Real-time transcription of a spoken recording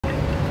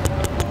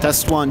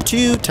Test 1,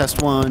 2,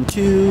 test 1,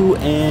 2,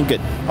 and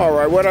good. All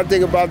right, what I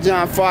think about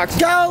John Fox?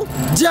 Go,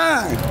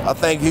 John! I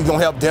think he's gonna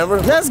help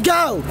Denver. Let's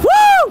go!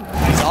 Woo!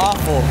 He's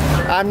awful.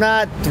 I'm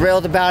not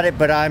thrilled about it,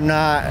 but I'm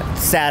not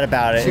sad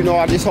about it. You know,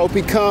 I just hope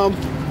he come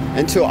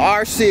into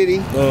our city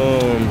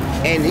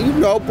and, you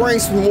know, bring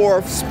some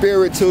more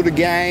spirit to the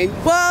game.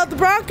 Well, the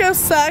Broncos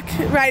suck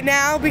right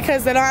now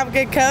because they don't have a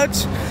good coach.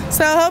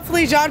 So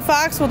hopefully John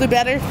Fox will do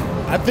better.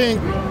 I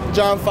think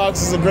John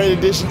Fox is a great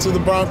addition to the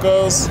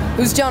Broncos.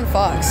 Who's John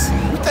Fox?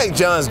 I think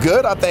John's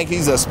good. I think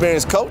he's an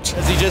experienced coach.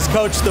 He just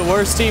coached the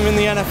worst team in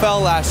the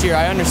NFL last year.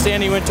 I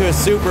understand he went to a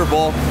Super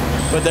Bowl,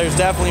 but there's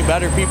definitely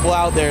better people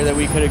out there that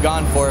we could have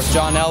gone for if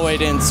John Elway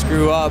didn't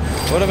screw up.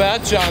 What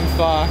about John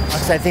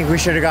Fox? I think we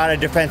should have got a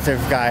defensive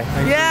guy.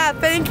 Yeah,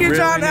 thank you,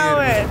 John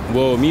Elway.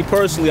 Well, me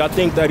personally, I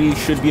think that he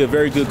should be a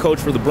very good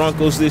coach for the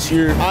Broncos this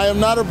year. I am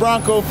not a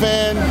Bronco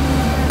fan.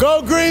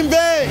 Go Green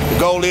Bay! The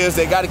goal is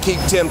they got to keep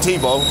Tim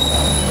Tebow,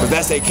 because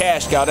that's their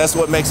cash cow. That's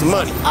what makes them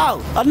money.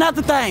 Oh,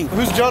 another thing.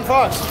 Who's John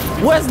Fox?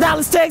 West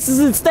Dallas, Texas,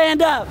 and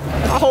stand up.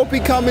 I hope he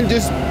come and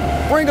just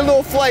bring a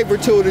little flavor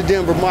to the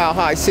Denver Mile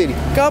High City.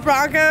 Go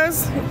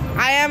Broncos.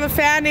 I am a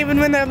fan even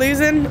when they're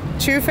losing.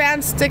 True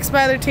fan sticks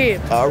by their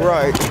team. All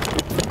right.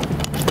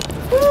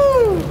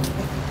 Woo!